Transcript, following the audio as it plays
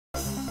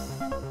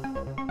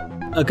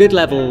A good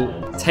level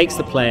takes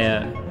the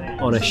player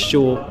on a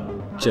short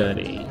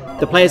journey.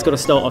 The player's got to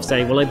start off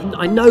saying, well,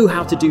 I know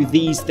how to do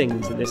these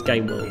things in this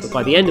game world, but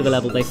by the end of the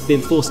level, they've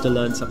been forced to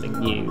learn something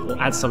new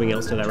or add something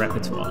else to their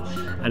repertoire.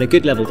 And a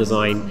good level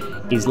design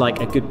is like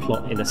a good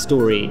plot in a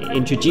story. It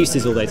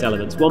introduces all those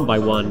elements one by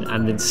one,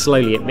 and then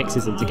slowly it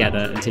mixes them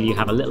together until you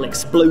have a little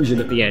explosion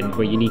at the end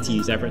where you need to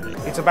use everything.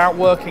 It's about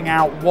working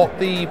out what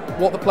the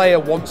player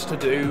wants to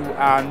do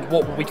and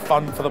what will be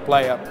fun for the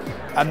player,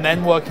 and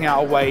then working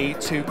out a way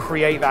to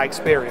create that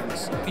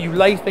experience. You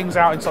lay things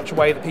out in such a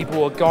way that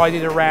people are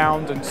guided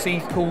around and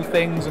see cool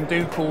things and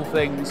do cool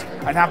things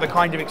and have the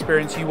kind of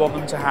experience you want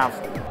them to have.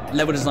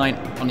 Level design,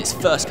 on its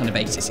first kind of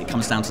basis, it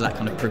comes down to that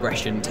kind of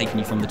progression, taking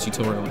you from the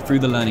tutorial through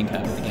the learning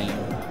curve of the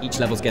game. Each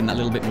level's getting that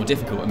little bit more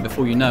difficult, and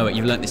before you know it,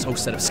 you've learnt this whole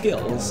set of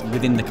skills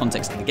within the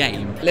context of the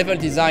game. Level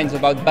design is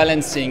about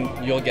balancing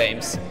your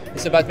games.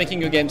 It's about making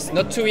your games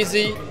not too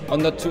easy or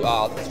not too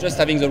hard. It's just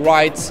having the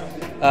right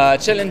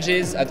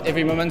challenges at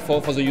every moment for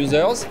the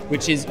users,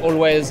 which is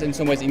always in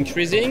some ways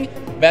increasing,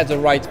 but at the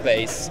right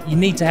pace. You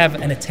need to have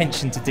an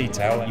attention to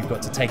detail. You've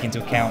got to take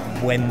into account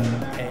when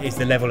is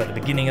the level at the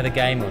beginning of the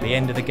game or the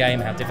end of the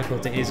game, how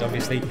difficult it is,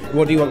 obviously.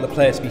 What do you want the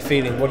player to be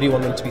feeling? What do you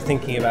want them to be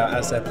thinking about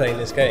as they're playing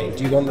this game?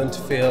 Do you want them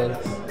to feel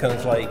kind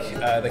of like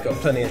they've got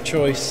plenty of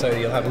choice, so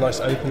you'll have a nice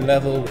open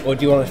level? Or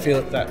do you want to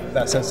feel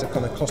that sense of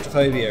kind of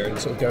claustrophobia and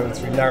sort of going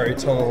through narrow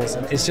tunnels?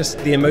 It's just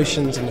the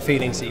emotions and the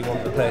feelings that you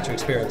want the player to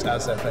experience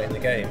as they're playing the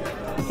game.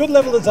 Good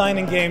level design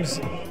in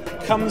games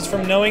comes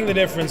from knowing the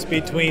difference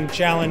between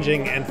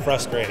challenging and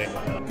frustrating.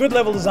 Good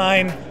level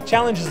design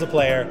challenges the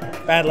player,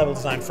 bad level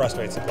design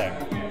frustrates the player.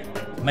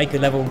 Make a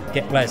level,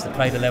 get players to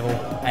play the level,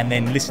 and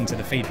then listen to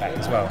the feedback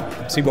as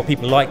well. See what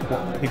people like,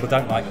 what people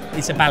don't like.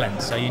 It's a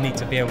balance, so you need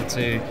to be able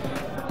to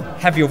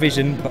have your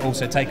vision, but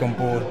also take on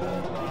board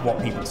what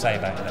people say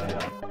about the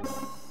level.